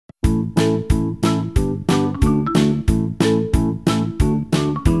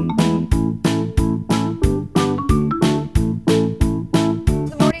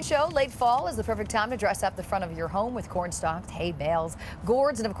late fall is the perfect time to dress up the front of your home with corn stalks, hay bales,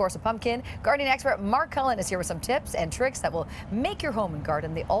 gourds, and of course a pumpkin. Gardening expert Mark Cullen is here with some tips and tricks that will make your home and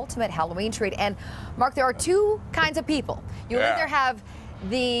garden the ultimate Halloween treat. And Mark, there are two kinds of people. You'll either have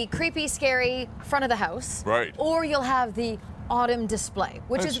the creepy, scary front of the house, right, or you'll have the autumn display,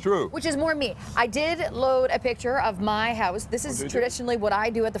 which is more me. I did load a picture of my house. This is traditionally what I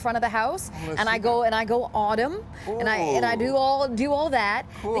do at the front of the house, and I go autumn, and I do all that.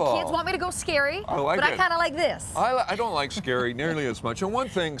 Cool. The kids want me to go scary, I like but it. I kind of like this. I don't like scary nearly as much. And one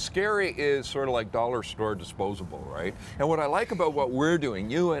thing, scary is sort of like dollar store disposable, right? And what I like about what we're doing,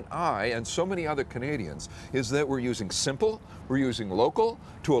 you and I and so many other Canadians, is that we're using simple, we're using local,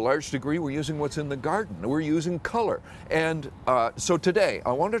 to a large degree we're using what's in the garden, we're using color. And so today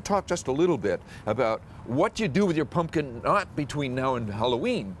I want to talk just a little bit about what you do with your pumpkin, not between now and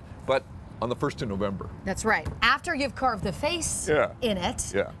Halloween, but on the 1st of November. That's right. After you've carved the face in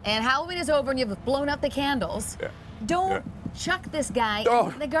it, and Halloween is over and you've blown out the candles, don't chuck this guy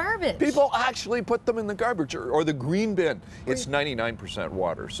in the garbage. People actually put them in the garbage or the green bin. It's 99%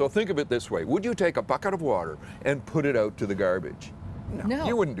 water. So think of it this way. Would you take a bucket of water and put it out to the garbage? No,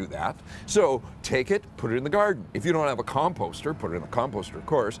 you wouldn't do that. So take it, put it in the garden. If you don't have a composter, put it in the composter, of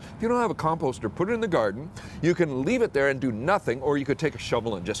course. If you don't have a composter, put it in the garden. You can leave it there and do nothing, or you could take a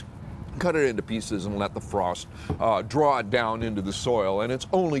shovel and just cut it into pieces and let the frost draw it down into the soil, and it's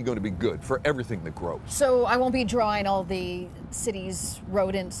only going to be good for everything that grows. So I won't be drawing all the city's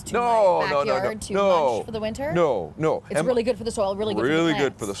rodents to my backyard to lunch for the winter? No. It's really good for the soil, really good for the plants. Really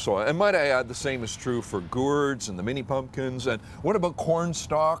good for the soil. And might I add, the same is true for gourds and the mini pumpkins. And what about corn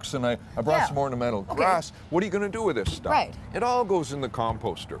stalks? And I brought some ornamental grass. What are you going to do with this stuff? Right. It all goes in the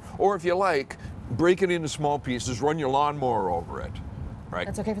composter. Or if you like, break it into small pieces, run your lawnmower over it. Right.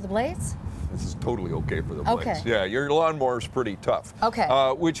 That's okay for the blades? This is totally okay for the blades. Yeah, your lawnmower is pretty tough. Okay.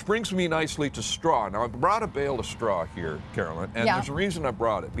 Which brings me nicely to straw. Now, I brought a bale of straw here, Carolyn, and there's a reason I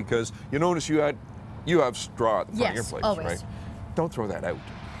brought it, because you notice you have straw at the front of your place, always. right? Don't throw that out.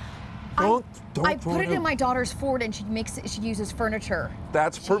 I put it in my daughter's Ford, and she uses furniture.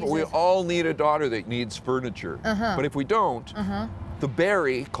 That's perfect. We all need a daughter that needs furniture. But if we don't, the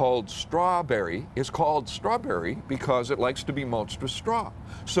berry called strawberry is called strawberry because it likes to be mulched with straw.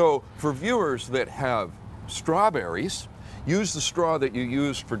 So for viewers that have strawberries, use the straw that you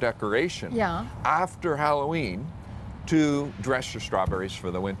used for decoration after Halloween to dress your strawberries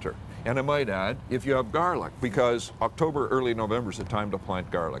for the winter. And I might add, if you have garlic, because October, early November is the time to plant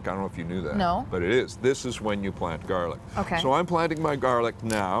garlic. I don't know if you knew that. No. But it is. This is when you plant garlic. Okay. So I'm planting my garlic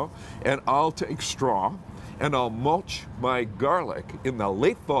now, and I'll take straw, and I'll mulch my garlic in the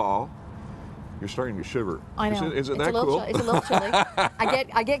late fall. You're starting to shiver. I know. Is it that cool? It's a little chilly.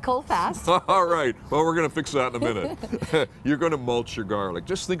 I get cold fast. All right. Well, we're going to fix that in a minute. You're going to mulch your garlic.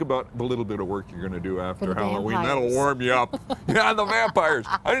 Just think about the little bit of work you're going to do after Halloween. Vampires. That'll warm you up. Yeah, the vampires.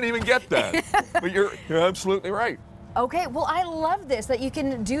 I didn't even get that. But you're absolutely right. Okay, well, I love this, that you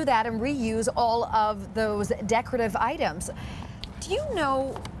can do that and reuse all of those decorative items. Do you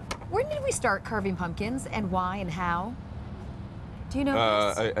know, when did we start carving pumpkins, and why and how? Do you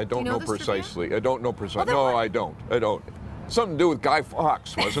know this? I don't know precisely. I don't know precisely. Well, no, I don't. Something to do with Guy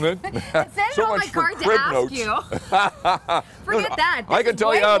Fawkes, wasn't it? It said so on much my for card to crib ask notes. you. Forget that. I can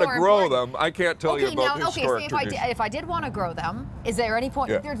tell you how to grow them. I can't tell you about the historic tradition. If I did want to grow them, is there any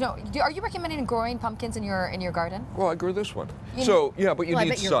point? There's no. Are you recommending growing pumpkins in your garden? Well, I grew this one. But you need I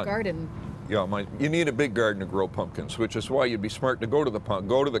bet sun. your garden. Yeah, you need a big garden to grow pumpkins, which is why you'd be smart to go to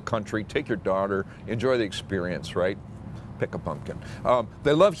the country, take your daughter, enjoy the experience, right? Pick a pumpkin.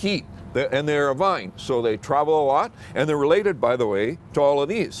 They love heat, and they're a vine, so they travel a lot, and they're related, by the way, to all of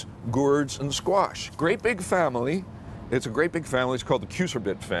these, gourds and squash. Great big family. It's a great big family. It's called the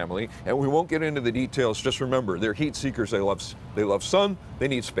cucurbit family, and we won't get into the details. Just remember, they're heat seekers. They love sun. They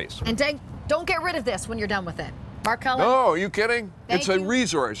need space. And don't get rid of this when you're done with it. Mark Cullen. No, are you kidding? Thank It's a you.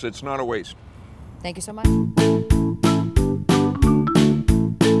 resource. It's not a waste. Thank you so much.